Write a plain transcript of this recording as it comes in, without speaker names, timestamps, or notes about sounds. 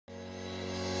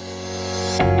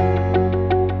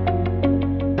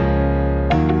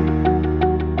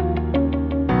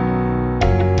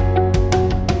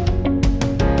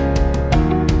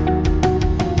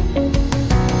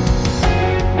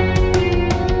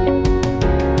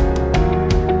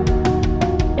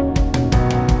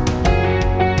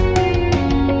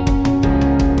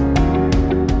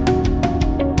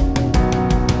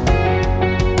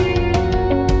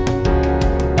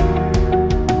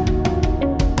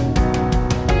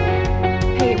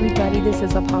This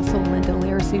is Apostle Linda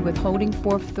Lariscy with Holding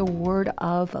Forth the Word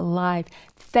of Life.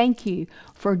 Thank you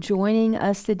for joining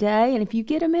us today. And if you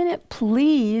get a minute,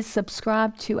 please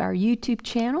subscribe to our YouTube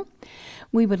channel.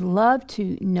 We would love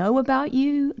to know about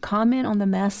you. Comment on the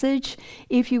message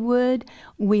if you would.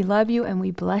 We love you and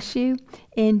we bless you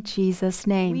in Jesus'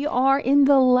 name. We are in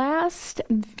the last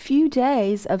few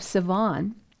days of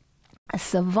Sivan.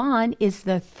 Sivan is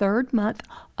the third month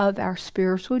of our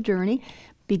spiritual journey.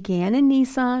 Began in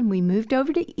Nisan, we moved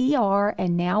over to ER,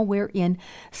 and now we're in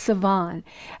Sivan.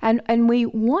 And we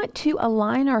want to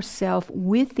align ourselves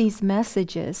with these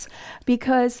messages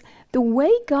because the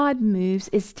way God moves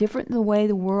is different than the way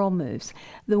the world moves.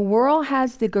 The world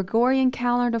has the Gregorian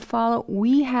calendar to follow.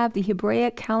 We have the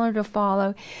Hebraic calendar to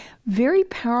follow. Very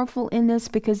powerful in this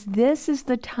because this is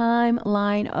the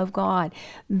timeline of God.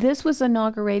 This was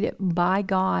inaugurated by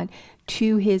God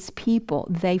to his people.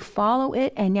 They follow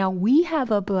it, and now we have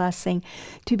a blessing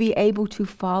to be able to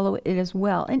follow it as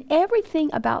well. And everything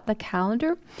about the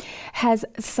calendar has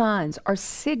signs or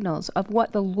signals of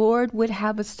what the Lord would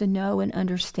have us to know and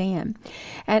understand.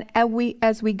 And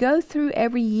as we go through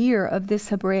every year of this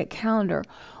Hebraic calendar,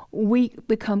 we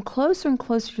become closer and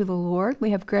closer to the Lord.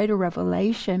 We have greater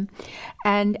revelation,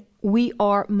 and we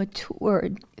are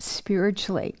matured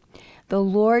spiritually. The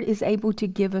Lord is able to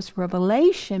give us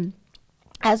revelation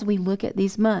as we look at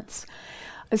these months.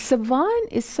 Sivan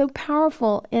is so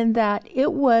powerful in that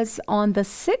it was on the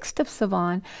 6th of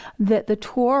Sivan that the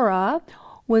Torah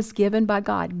was given by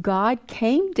God. God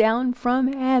came down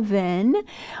from heaven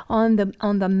on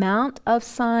the Mount of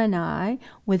Sinai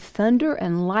with thunder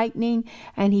and lightning,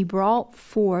 and he brought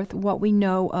forth what we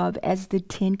know of as the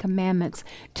 10 Commandments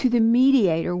to the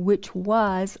mediator, which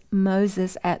was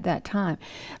Moses at that time.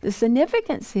 The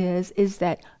significance is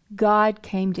that God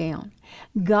came down.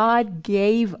 God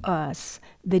gave us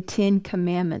the 10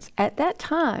 Commandments. At that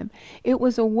time, it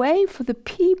was a way for the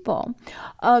people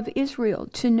of Israel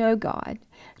to know God,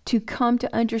 to come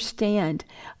to understand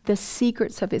the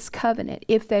secrets of his covenant,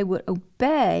 if they would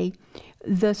obey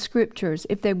the scriptures,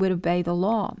 if they would obey the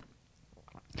law.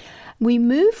 We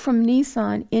move from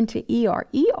Nisan into ER.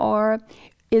 ER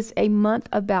is a month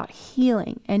about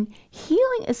healing, and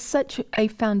healing is such a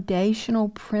foundational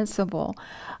principle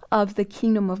of the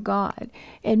kingdom of God.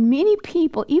 And many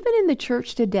people, even in the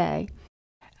church today,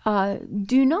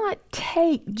 do not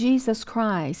take Jesus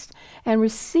Christ and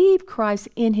receive Christ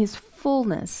in his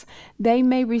fullness. They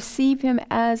may receive him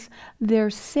as their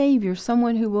Savior,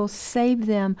 someone who will save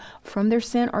them from their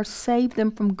sin or save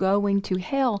them from going to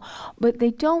hell, but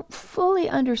they don't fully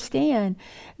understand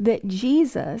that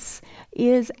Jesus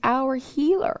is our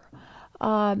healer.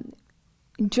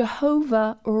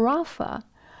 Jehovah Rapha,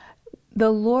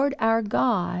 the Lord our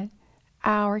God,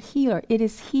 our healer. It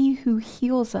is he who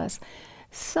heals us.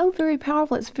 So very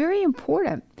powerful. It's very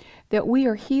important that we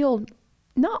are healed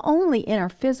not only in our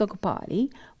physical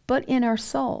body, but in our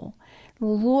soul.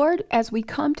 Lord, as we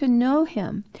come to know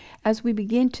him, as we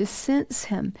begin to sense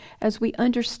him, as we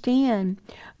understand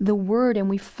the word and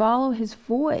we follow his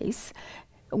voice,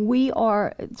 we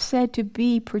are said to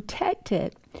be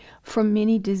protected from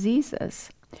many diseases.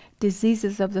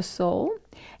 Diseases of the soul,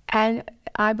 and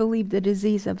I believe the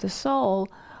disease of the soul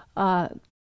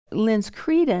lends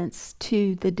credence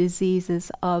to the diseases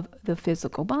of the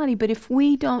physical body. But if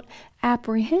we don't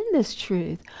apprehend this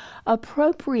truth,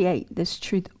 appropriate this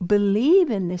truth,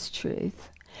 believe in this truth,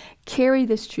 carry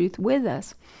this truth with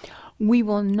us, we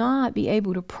will not be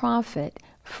able to profit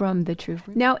from the truth.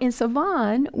 Now in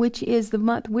Sivan, which is the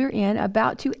month we're in,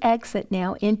 about to exit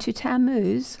now into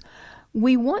Tammuz,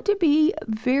 we want to be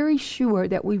very sure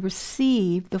that we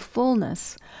receive the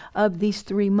fullness of these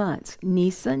 3 months,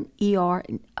 Nisan, ER,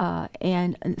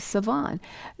 and Sivan.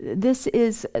 This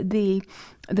is the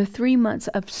 3 months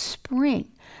of spring.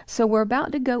 So we're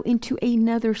about to go into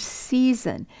another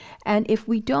season. And if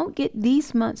we don't get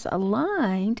these months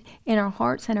aligned in our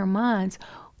hearts and our minds,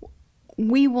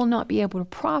 we will not be able to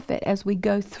profit as we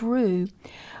go through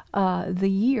the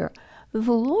year.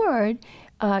 The Lord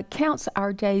counts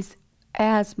our days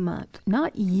as month,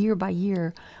 not year by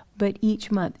year, but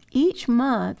each month. Each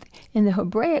month in the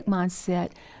Hebraic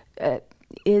mindset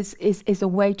is a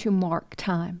way to mark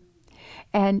time.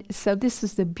 And so this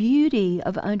is the beauty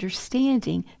of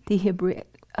understanding the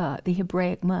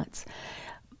Hebraic months.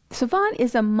 Sivan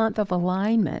is a month of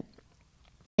alignment,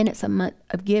 and it's a month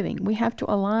of giving. We have to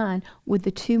align with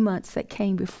the 2 months that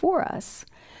came before us.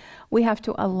 We have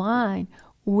to align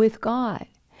with God.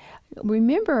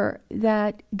 Remember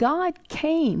that God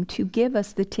came to give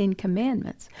us the 10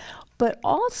 commandments. But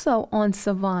also on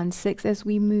Sivan 6, as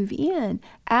we move in,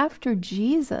 after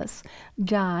Jesus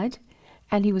died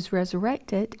and he was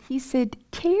resurrected, he said,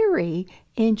 tarry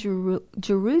in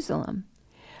Jerusalem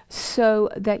so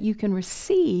that you can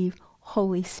receive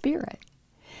Holy Spirit.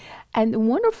 And the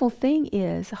wonderful thing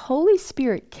is, Holy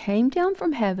Spirit came down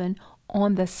from heaven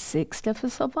on the 6th of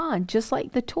Sivan, just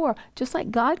like the Torah, just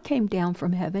like God came down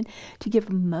from heaven to give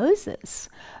Moses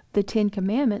the 10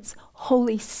 commandments.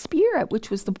 Holy Spirit, which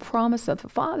was the promise of the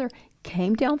Father,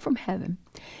 came down from heaven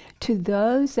to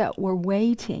those that were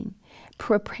waiting,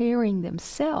 preparing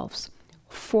themselves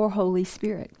for Holy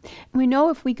Spirit. We know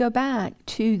if we go back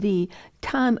to the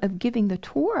time of giving the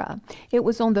Torah, it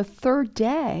was on the 3rd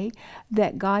day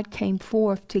that God came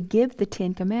forth to give the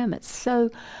 10 commandments.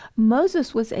 So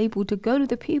Moses was able to go to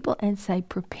the people and say,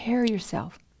 prepare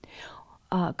yourself,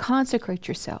 consecrate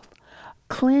yourself,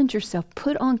 cleanse yourself,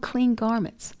 put on clean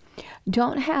garments.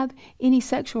 Don't have any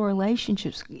sexual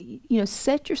relationships.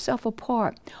 Set yourself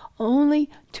apart only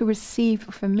to receive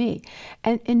from me.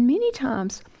 And many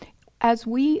times, as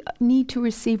we need to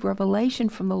receive revelation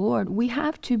from the Lord, we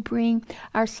have to bring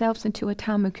ourselves into a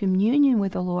time of communion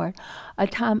with the Lord, a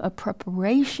time of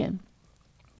preparation.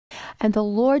 And the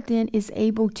Lord then is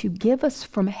able to give us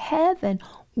from heaven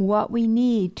what we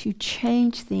need to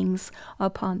change things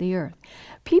upon the earth.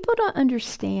 People don't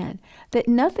understand that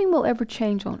nothing will ever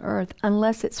change on earth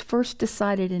unless it's first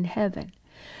decided in heaven.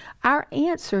 Our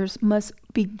answers must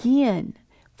begin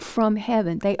from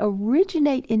heaven. They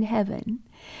originate in heaven,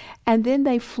 and then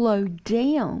they flow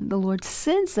down. The Lord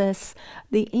sends us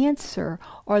the answer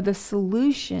or the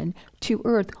solution to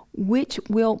earth, which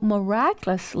will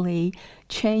miraculously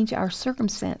change our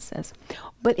circumstances.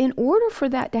 But in order for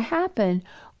that to happen,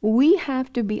 we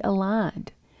have to be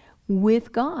aligned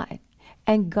with God.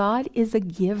 And God is a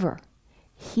giver.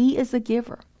 He is a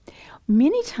giver.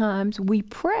 Many times we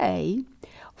pray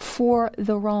for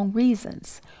the wrong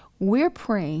reasons. We're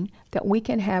praying that we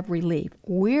can have relief.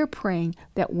 We're praying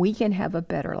that we can have a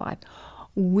better life.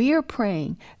 We're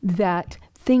praying that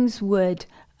things would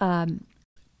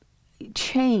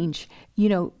change,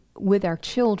 with our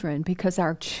children, because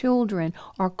our children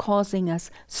are causing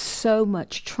us so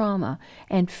much trauma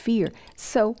and fear.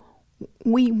 So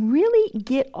we really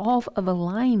get off of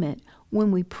alignment when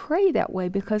we pray that way,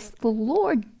 because the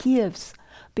Lord gives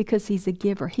because he's a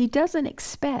giver. He doesn't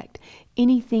expect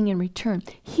anything in return.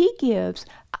 He gives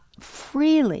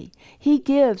freely. He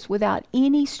gives without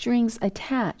any strings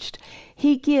attached.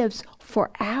 He gives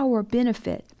for our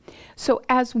benefit. So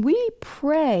as we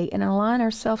pray and align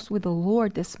ourselves with the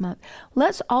Lord this month,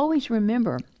 let's always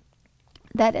remember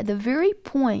that at the very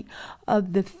point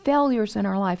of the failures in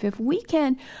our life, if we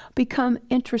can become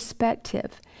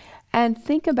introspective and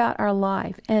think about our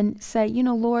life and say,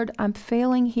 Lord, I'm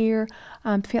failing here.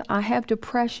 I have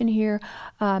depression here.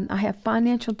 I have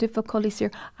financial difficulties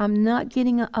here. I'm not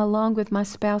getting along with my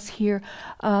spouse here.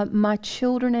 My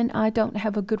children and I don't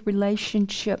have a good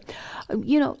relationship.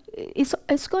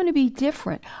 It's going to be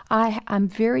different. I'm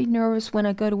very nervous when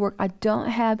I go to work. I don't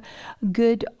have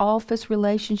good office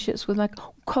relationships with my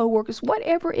coworkers,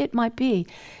 whatever it might be.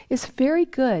 It's very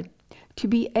good to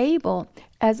be able,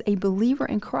 as a believer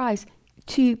in Christ,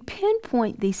 to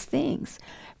pinpoint these things,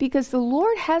 because the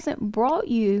Lord hasn't brought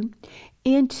you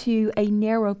into a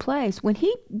narrow place. When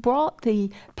he brought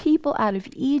the people out of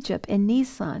Egypt in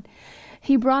Nisan,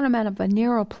 he brought them out of a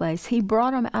narrow place. He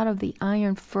brought them out of the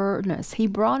iron furnace. He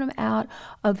brought them out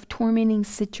of tormenting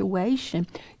situation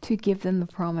to give them the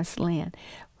promised land.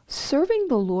 Serving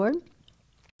the Lord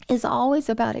is always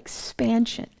about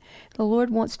expansion. The Lord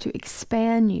wants to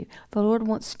expand you. The Lord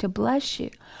wants to bless you.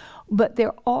 But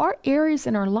there are areas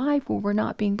in our life where we're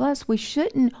not being blessed. We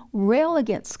shouldn't rail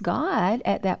against God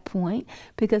at that point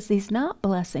because he's not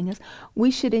blessing us.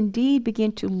 We should indeed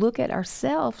begin to look at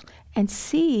ourselves and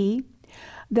see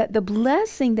that the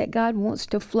blessing that God wants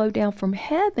to flow down from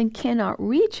heaven cannot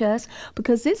reach us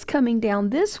because it's coming down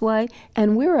this way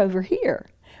and we're over here.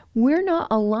 We're not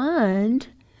aligned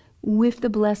with the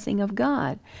blessing of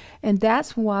God. And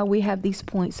that's why we have these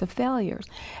points of failures.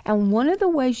 And one of the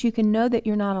ways you can know that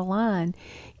you're not aligned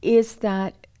is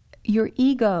that your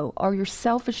ego or your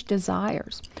selfish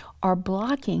desires are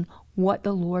blocking what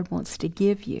the Lord wants to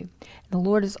give you. The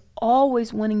Lord is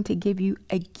always wanting to give you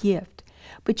a gift.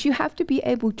 But you have to be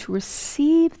able to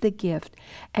receive the gift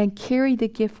and carry the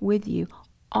gift with you.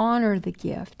 Honor the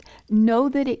gift. Know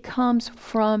that it comes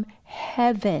from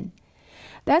heaven.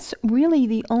 That's really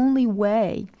the only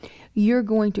way you're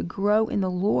going to grow in the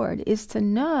Lord, is to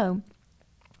know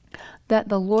that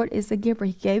the Lord is the giver.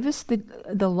 He gave us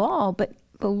the law, but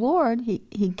the Lord, he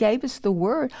gave us the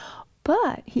word,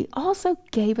 but he also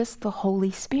gave us the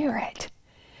Holy Spirit.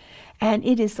 And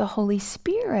it is the Holy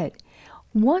Spirit,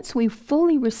 once we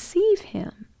fully receive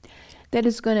him, that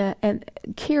is going to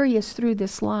carry us through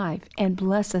this life and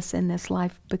bless us in this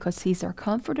life, because he's our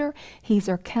comforter, he's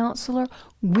our counselor.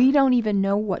 We don't even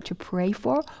know what to pray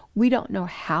for. We don't know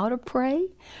how to pray.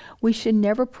 We should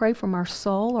never pray from our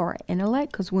soul or our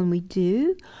intellect, because when we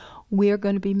do, we're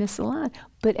going to be misaligned.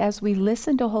 But as we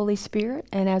listen to Holy Spirit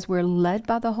and as we're led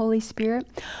by the Holy Spirit,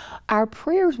 our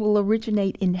prayers will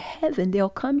originate in heaven. They'll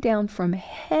come down from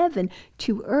heaven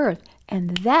to earth,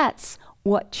 and that's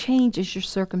what changes your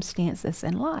circumstances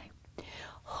in life.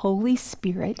 Holy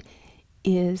Spirit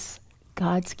is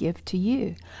God's gift to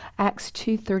you. Acts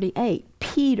 2:38,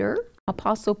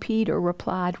 Apostle Peter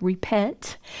replied,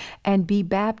 "Repent and be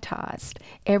baptized,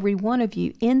 every one of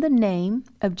you, in the name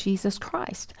of Jesus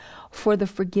Christ, for the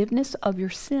forgiveness of your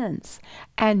sins,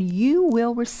 and you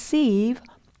will receive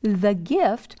the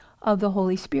gift of the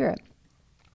Holy Spirit."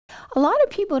 A lot of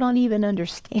people don't even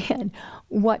understand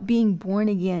what being born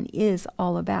again is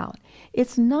all about.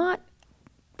 It's not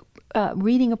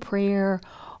reading a prayer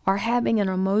or having an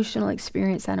emotional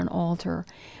experience at an altar.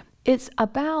 It's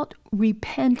about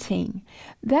repenting.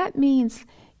 That means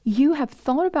you have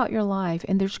thought about your life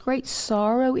and there's great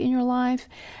sorrow in your life,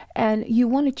 and you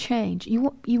want to change.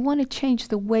 You want to change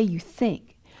the way you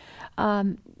think.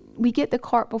 We get the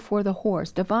cart before the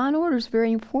horse. Divine order is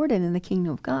very important in the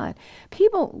kingdom of God.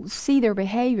 People see their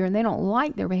behavior and they don't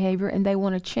like their behavior and they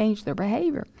want to change their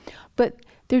behavior. But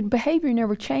their behavior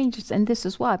never changes, and this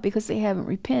is why, because they haven't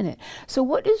repented. So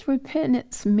what does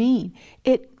repentance mean?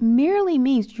 It merely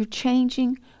means you're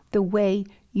changing the way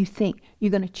you think.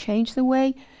 You're going to change the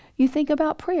way you think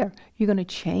about prayer. You're going to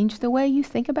change the way you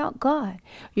think about God.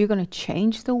 You're going to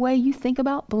change the way you think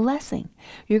about blessing.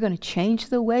 You're going to change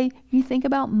the way you think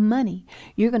about money.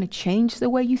 You're going to change the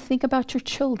way you think about your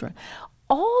children.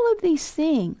 All of these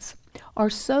things are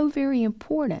so very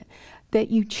important, that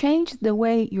you change the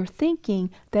way you're thinking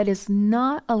that is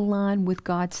not aligned with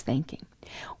God's thinking.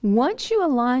 Once you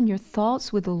align your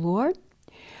thoughts with the Lord,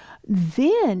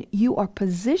 then you are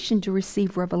positioned to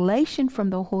receive revelation from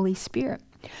the Holy Spirit.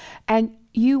 And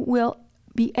you will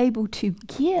be able to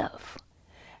give.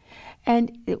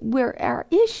 And where our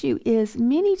issue is,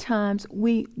 many times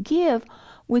we give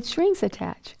with strings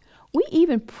attached. We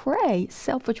even pray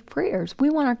selfish prayers. We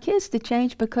want our kids to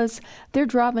change because they're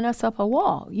driving us up a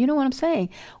wall. You know what I'm saying?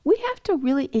 We have to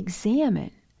really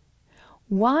examine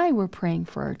why we're praying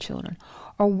for our children,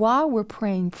 or why we're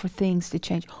praying for things to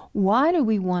change. Why do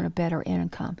we want a better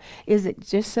income? Is it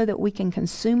just so that we can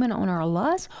consume it on our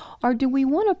lust? Or do we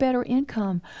want a better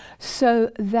income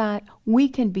so that we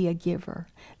can be a giver,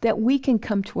 that we can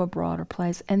come to a broader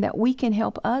place, and that we can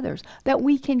help others, that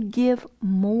we can give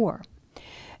more?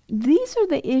 These are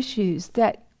the issues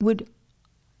that would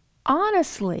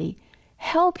honestly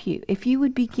help you if you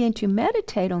would begin to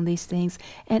meditate on these things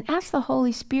and ask the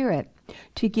Holy Spirit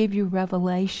to give you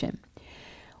revelation.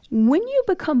 When you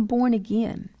become born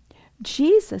again,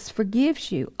 Jesus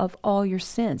forgives you of all your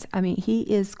sins. I mean, he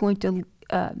is going to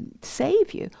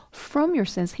save you from your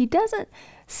sins. He doesn't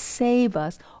save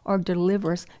us or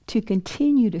deliver us to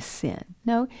continue to sin.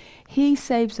 No, he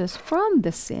saves us from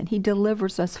the sin. He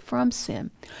delivers us from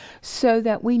sin so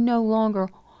that we no longer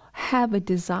have a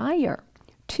desire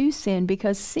to sin,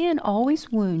 because sin always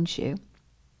wounds you.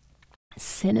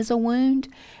 Sin is a wound,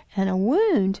 and a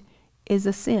wound is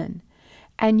a sin.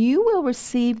 And you will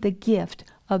receive the gift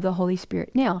of the Holy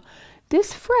Spirit. Now,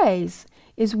 this phrase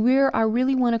is where I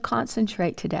really want to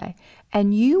concentrate today.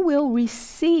 And you will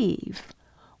receive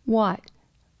what?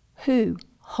 Who?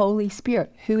 Holy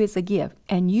Spirit, who is a gift.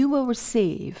 And you will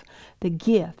receive the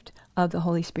gift of the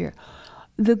Holy Spirit.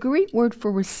 The Greek word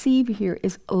for receive here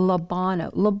is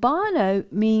labano. Labano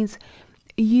means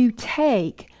you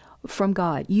take from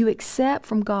God. You accept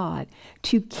from God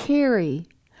to carry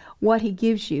what he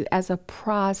gives you as a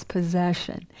prized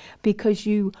possession, because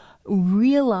you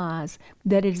realize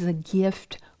that it is a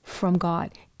gift from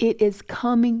God. It is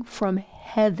coming from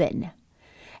heaven.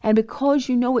 And because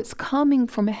you know it's coming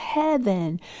from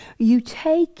heaven, you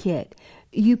take it,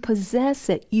 you possess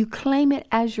it, you claim it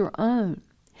as your own,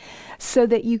 so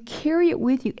that you carry it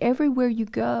with you everywhere you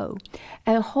go.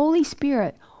 And Holy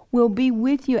Spirit will be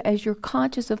with you as you're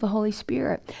conscious of the Holy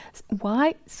Spirit.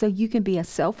 Why? So you can be a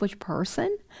selfish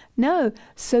person? No,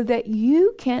 so that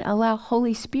you can allow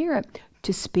Holy Spirit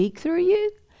to speak through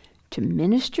you, to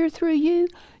minister through you,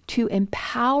 to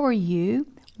empower you.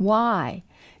 Why?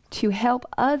 To help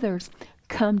others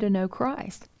come to know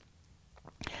Christ.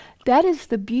 That is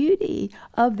the beauty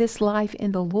of this life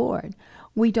in the Lord.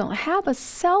 We don't have a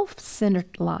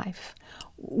self-centered life.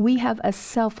 We have a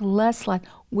selfless life.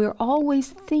 We're always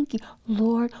thinking,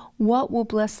 Lord, what will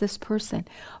bless this person?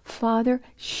 Father,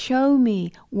 show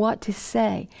me what to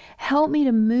say. Help me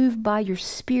to move by your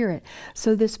Spirit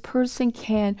so this person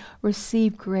can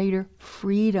receive greater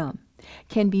freedom,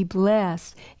 can be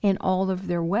blessed in all of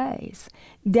their ways.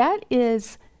 That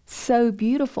is so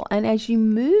beautiful. And as you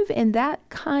move in that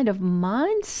kind of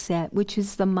mindset, which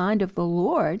is the mind of the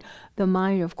Lord, the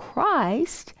mind of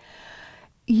Christ,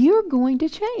 you're going to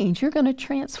change. You're going to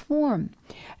transform.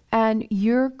 And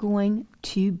you're going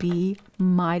to be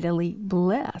mightily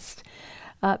blessed.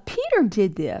 Peter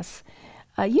did this.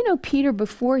 Peter,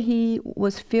 before he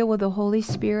was filled with the Holy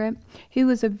Spirit, he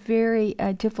was a very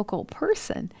difficult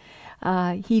person.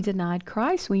 He denied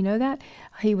Christ. We know that.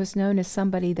 He was known as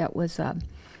somebody that was a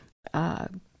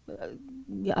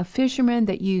fisherman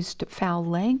that used foul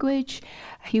language.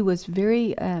 He was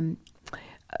very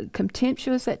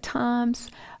contemptuous at times,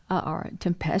 or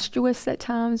tempestuous at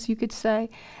times, you could say.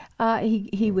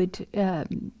 He would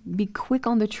be quick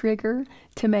on the trigger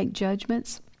to make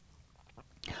judgments.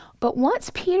 But once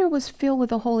Peter was filled with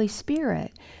the Holy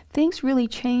Spirit, things really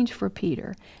changed for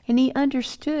Peter. And he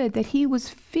understood that he was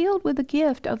filled with the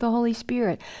gift of the Holy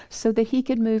Spirit so that he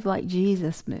could move like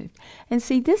Jesus moved. And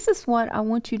see, this is what I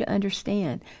want you to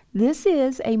understand. This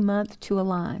is a month to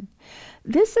align.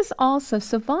 This is also,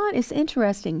 Sivan, is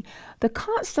interesting. The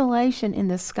constellation in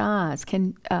the skies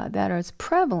that is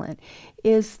prevalent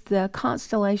is the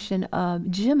constellation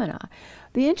of Gemini.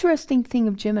 The interesting thing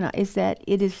of Gemini is that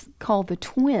it is called the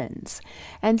twins.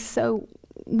 And so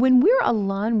when we're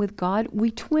aligned with God,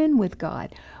 we twin with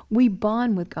God. We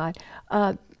bond with God.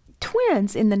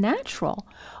 Twins in the natural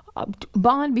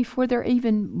bond before they're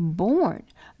even born.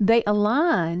 They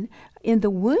align in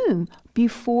the womb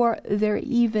before they're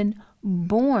even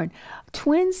born.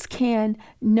 Twins can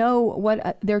know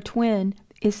what their twin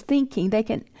is thinking. They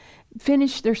can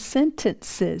finish their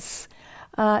sentences.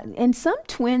 And some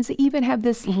twins even have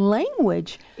this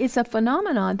language. It's a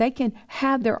phenomenon. They can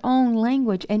have their own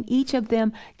language, and each of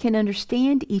them can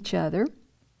understand each other.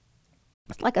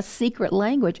 It's like a secret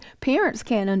language. Parents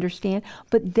can't understand,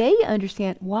 but they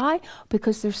understand. Why?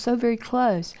 Because they're so very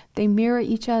close. They mirror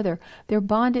each other. They're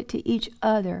bonded to each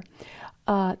other.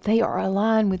 They are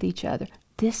aligned with each other.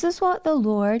 This is what the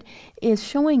Lord is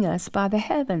showing us by the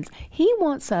heavens. He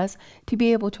wants us to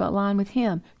be able to align with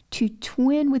Him, to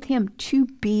twin with Him, to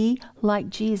be like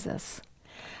Jesus.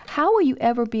 How will you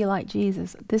ever be like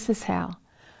Jesus? This is how.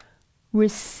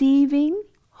 Receiving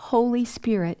Holy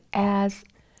Spirit as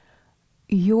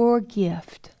your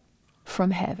gift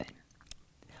from heaven.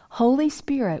 Holy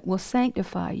Spirit will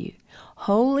sanctify you.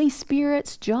 Holy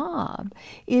Spirit's job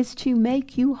is to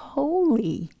make you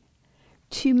holy,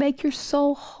 to make your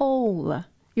soul whole,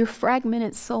 your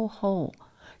fragmented soul whole,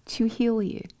 to heal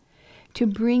you, to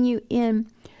bring you in,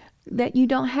 that you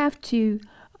don't have to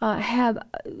have,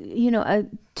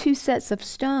 two sets of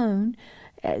stone,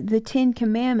 the 10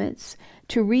 Commandments,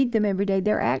 to read them every day.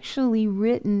 They're actually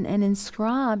written and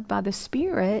inscribed by the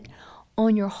Spirit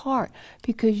on your heart,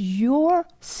 because your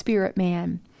spirit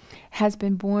man has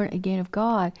been born again of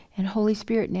God, and Holy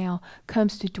Spirit now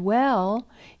comes to dwell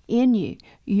in you.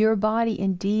 Your body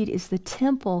indeed is the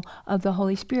temple of the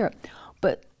Holy Spirit.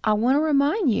 But I want to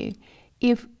remind you,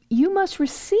 if you must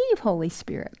receive Holy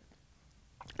Spirit,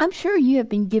 I'm sure you have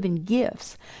been given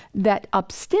gifts that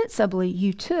ostensibly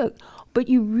you took, but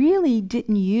you really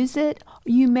didn't use it.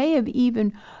 You may have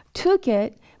even took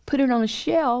it, put it on a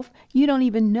shelf. You don't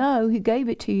even know who gave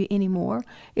it to you anymore.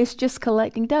 It's just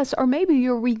collecting dust. Or maybe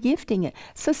you're regifting it.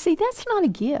 So see, that's not a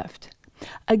gift.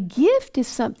 A gift is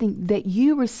something that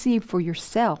you receive for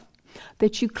yourself,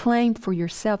 that you claim for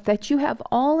yourself, that you have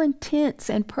all intents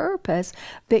and purpose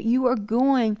that you are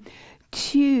going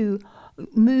to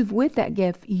move with that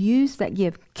gift, use that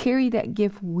gift, carry that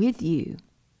gift with you,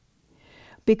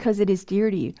 because it is dear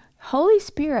to you. Holy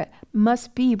Spirit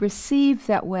must be received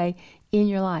that way in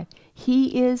your life.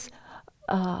 He is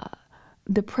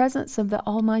the presence of the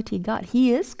Almighty God.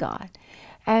 He is God.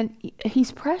 And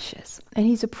He's precious. And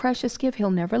He's a precious gift.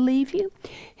 He'll never leave you.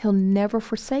 He'll never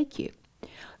forsake you.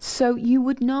 So you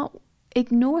would not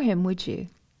ignore Him, would you?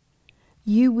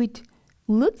 You would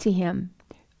look to Him.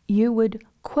 You would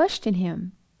question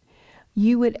Him.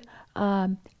 You would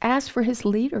ask for his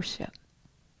leadership.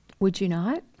 Would you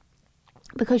not?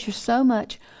 Because you're so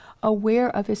much aware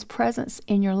of his presence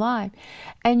in your life.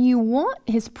 And you want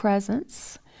his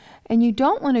presence, and you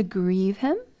don't want to grieve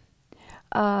him.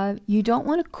 You don't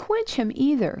want to quench him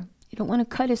either. You don't want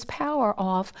to cut his power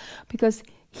off, because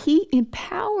he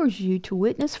empowers you to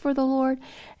witness for the Lord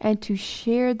and to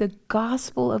share the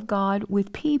gospel of God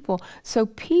with people, so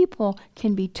people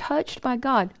can be touched by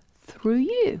God through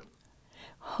you.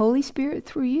 Holy Spirit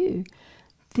through you.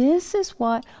 This is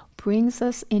what brings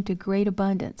us into great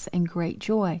abundance and great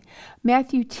joy.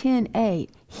 Matthew 10:8,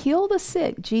 heal the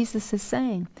sick, Jesus is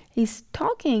saying. He's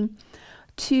talking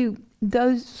to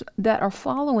those that are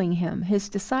following him, his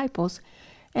disciples,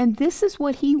 and this is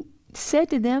what he said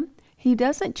to them. He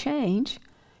doesn't change.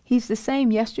 He's the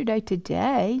same yesterday,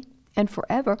 today, and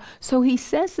forever. So he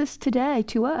says this today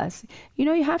to us. You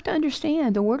know, you have to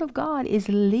understand the Word of God is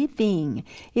living.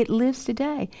 It lives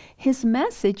today. His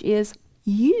message is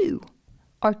you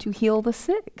are to heal the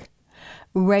sick,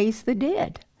 raise the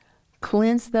dead,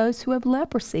 cleanse those who have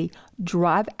leprosy,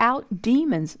 drive out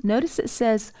demons. Notice it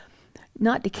says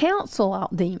not to counsel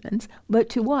out demons, but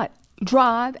to what?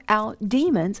 Drive out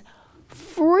demons.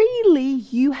 Freely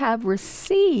you have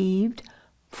received,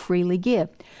 freely give.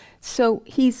 So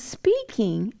he's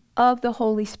speaking of the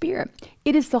Holy Spirit.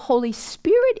 It is the Holy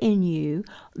Spirit in you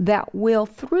that will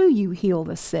through you heal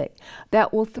the sick,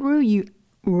 that will through you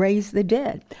raise the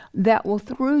dead, that will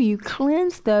through you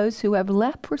cleanse those who have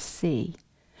leprosy.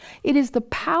 It is the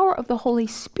power of the Holy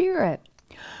Spirit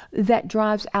that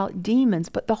drives out demons,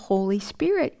 but the Holy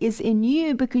Spirit is in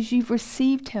you because you've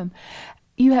received him.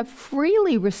 You have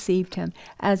freely received him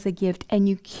as a gift, and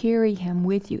you carry him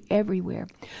with you everywhere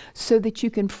so that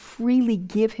you can freely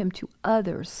give him to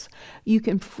others. You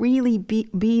can freely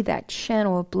be that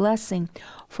channel of blessing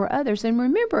for others. And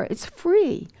remember, it's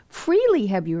free. Freely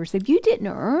have you received. You didn't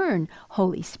earn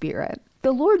Holy Spirit.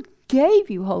 The Lord gave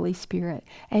you Holy Spirit,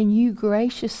 and you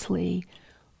graciously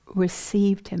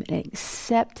received him and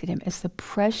accepted him as the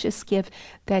precious gift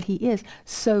that he is.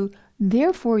 So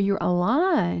therefore, you're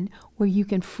aligned where you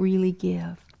can freely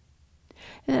give.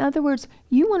 In other words,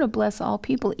 you want to bless all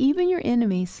people, even your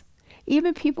enemies,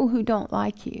 even people who don't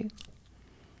like you.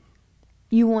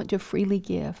 You want to freely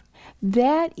give.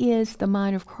 That is the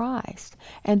mind of Christ.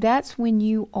 And that's when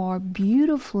you are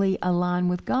beautifully aligned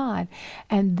with God.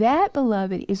 And that,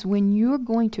 beloved, is when you're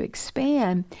going to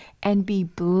expand and be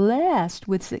blessed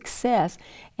with success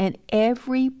in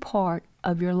every part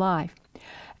of your life.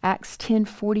 Acts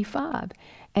 10:45,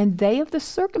 and they of the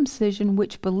circumcision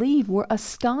which believed were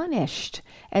astonished,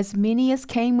 as many as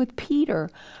came with Peter,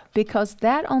 because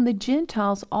that on the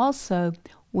Gentiles also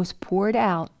was poured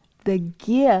out the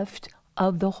gift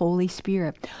of the Holy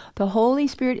Spirit. The Holy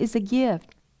Spirit is a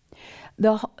gift.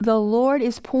 The Lord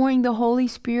is pouring the Holy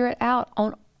Spirit out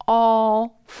on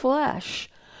all flesh,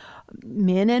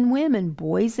 men and women,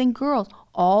 boys and girls,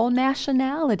 all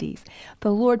nationalities.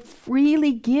 The Lord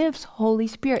freely gives Holy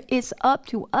Spirit. It's up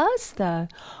to us, though,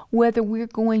 whether we're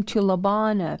going to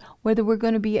Labana, whether we're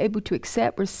going to be able to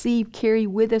accept, receive, carry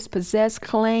with us, possess,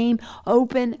 claim,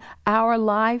 open our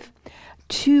life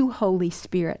to Holy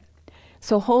Spirit.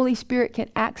 So Holy Spirit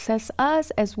can access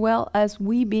us as well as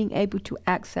we being able to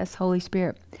access Holy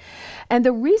Spirit. And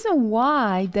the reason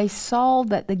why they saw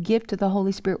that the gift of the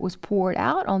Holy Spirit was poured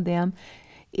out on them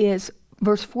is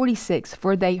verse 46,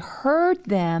 for they heard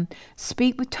them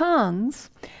speak with tongues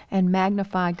and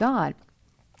magnify God.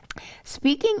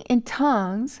 Speaking in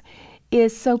tongues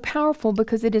is so powerful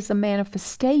because it is a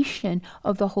manifestation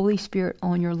of the Holy Spirit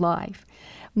on your life.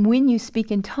 When you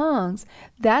speak in tongues,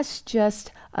 that's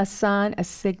just a sign, a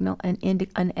signal,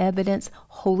 an evidence.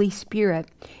 Holy Spirit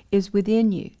is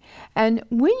within you. And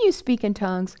when you speak in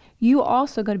tongues, you are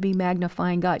also going to be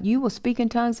magnifying God. You will speak in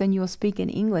tongues and you will speak in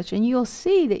English. And you'll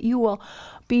see that you will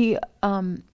be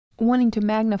wanting to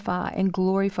magnify and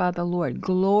glorify the Lord.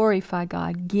 Glorify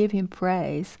God. Give him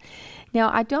praise.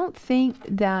 Now, I don't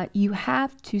think that you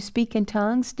have to speak in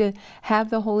tongues to have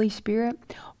the Holy Spirit,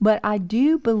 but I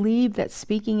do believe that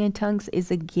speaking in tongues is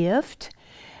a gift,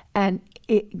 and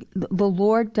the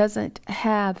Lord doesn't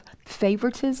have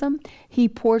favoritism. He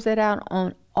pours it out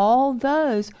on all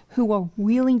those who are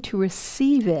willing to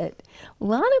receive it. A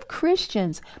lot of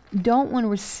Christians don't want to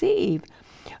receive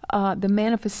the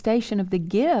manifestation of the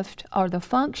gift or the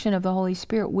function of the Holy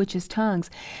Spirit, which is tongues.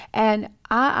 And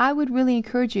I would really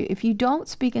encourage you, if you don't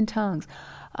speak in tongues,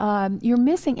 you're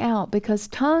missing out, because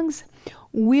tongues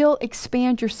will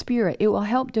expand your spirit. It will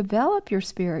help develop your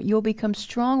spirit. You'll become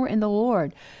stronger in the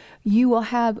Lord. You will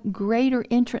have greater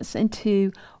entrance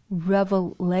into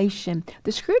revelation.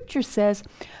 The scripture says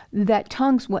that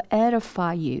tongues will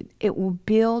edify you. It will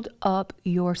build up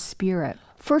your spirit.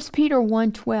 1 Peter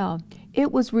 1:12,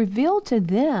 it was revealed to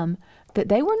them that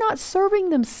they were not serving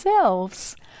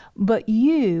themselves, but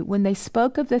you, when they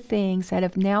spoke of the things that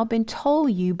have now been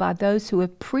told you by those who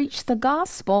have preached the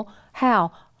gospel.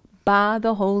 How? By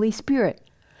the Holy Spirit,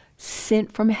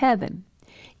 sent from heaven.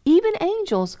 Even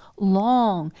angels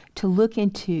long to look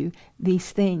into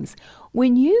these things.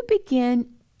 When you begin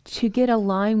to get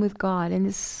aligned with God, and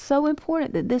it's so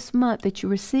important that this month that you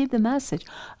receive the message,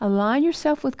 align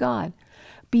yourself with God.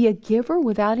 Be a giver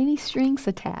without any strings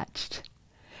attached.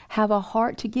 Have a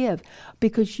heart to give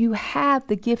because you have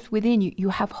the gift within you. You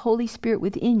have Holy Spirit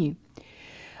within you.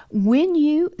 When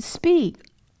you speak,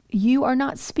 you are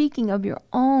not speaking of your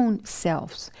own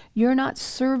selves. You're not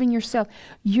serving yourself.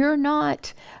 You're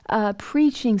not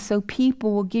preaching so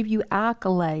people will give you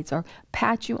accolades or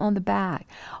pat you on the back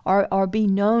or be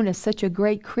known as such a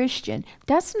great Christian.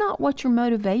 That's not what your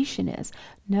motivation is.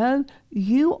 No,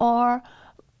 you are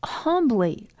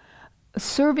humbly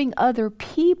serving other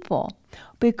people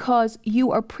because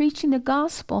you are preaching the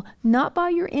gospel not by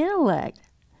your intellect,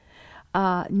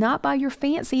 not by your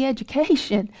fancy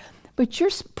education, but you're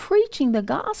preaching the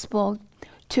gospel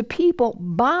to people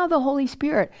by the Holy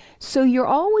Spirit. So you're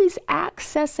always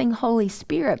accessing Holy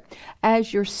Spirit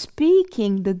as you're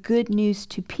speaking the good news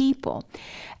to people.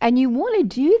 And you want to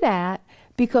do that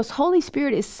because Holy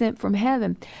Spirit is sent from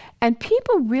heaven. And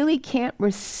people really can't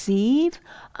receive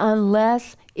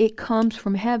unless it comes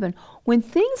from heaven. When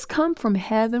things come from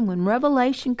heaven, when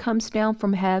revelation comes down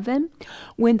from heaven,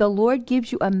 when the Lord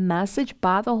gives you a message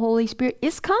by the Holy Spirit,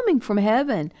 it's coming from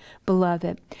heaven,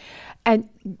 beloved. And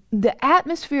the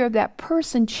atmosphere of that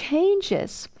person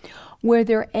changes where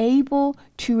they're able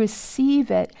to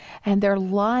receive it and their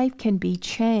life can be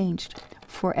changed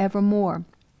forevermore.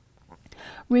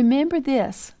 Remember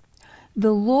this,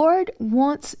 the Lord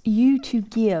wants you to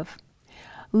give.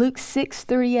 Luke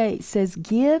 6:38 says,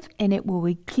 give and it will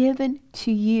be given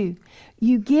to you.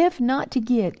 You give not to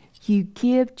get, you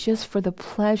give just for the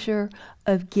pleasure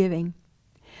of giving.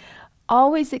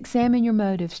 Always examine your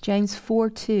motives. James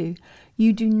 4:2.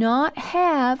 You do not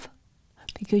have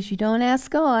because you don't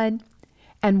ask God.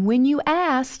 And when you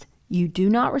asked, you do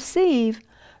not receive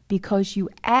because you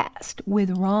asked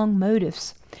with wrong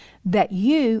motives, that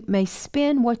you may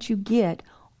spend what you get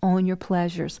on your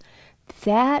pleasures.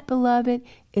 That, beloved,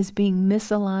 is being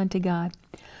misaligned to God.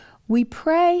 We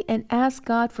pray and ask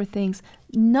God for things,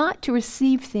 not to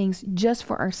receive things just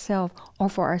for ourselves or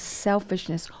for our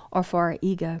selfishness or for our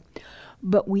ego,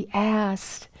 but we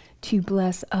ask to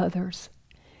bless others,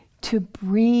 to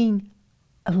bring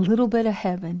a little bit of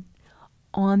heaven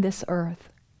on this earth,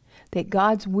 that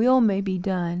God's will may be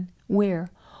done where?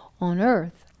 On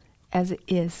earth as it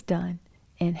is done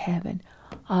in heaven.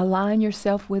 Align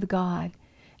yourself with God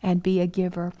and be a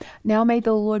giver. Now may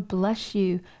the Lord bless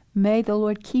you. May the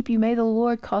Lord keep you. May the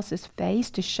Lord cause his face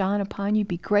to shine upon you,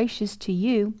 be gracious to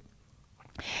you.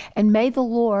 And may the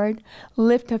Lord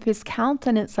lift up his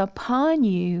countenance upon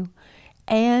you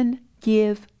and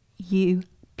give you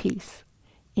peace.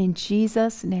 In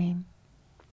Jesus' name,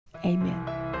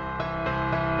 amen.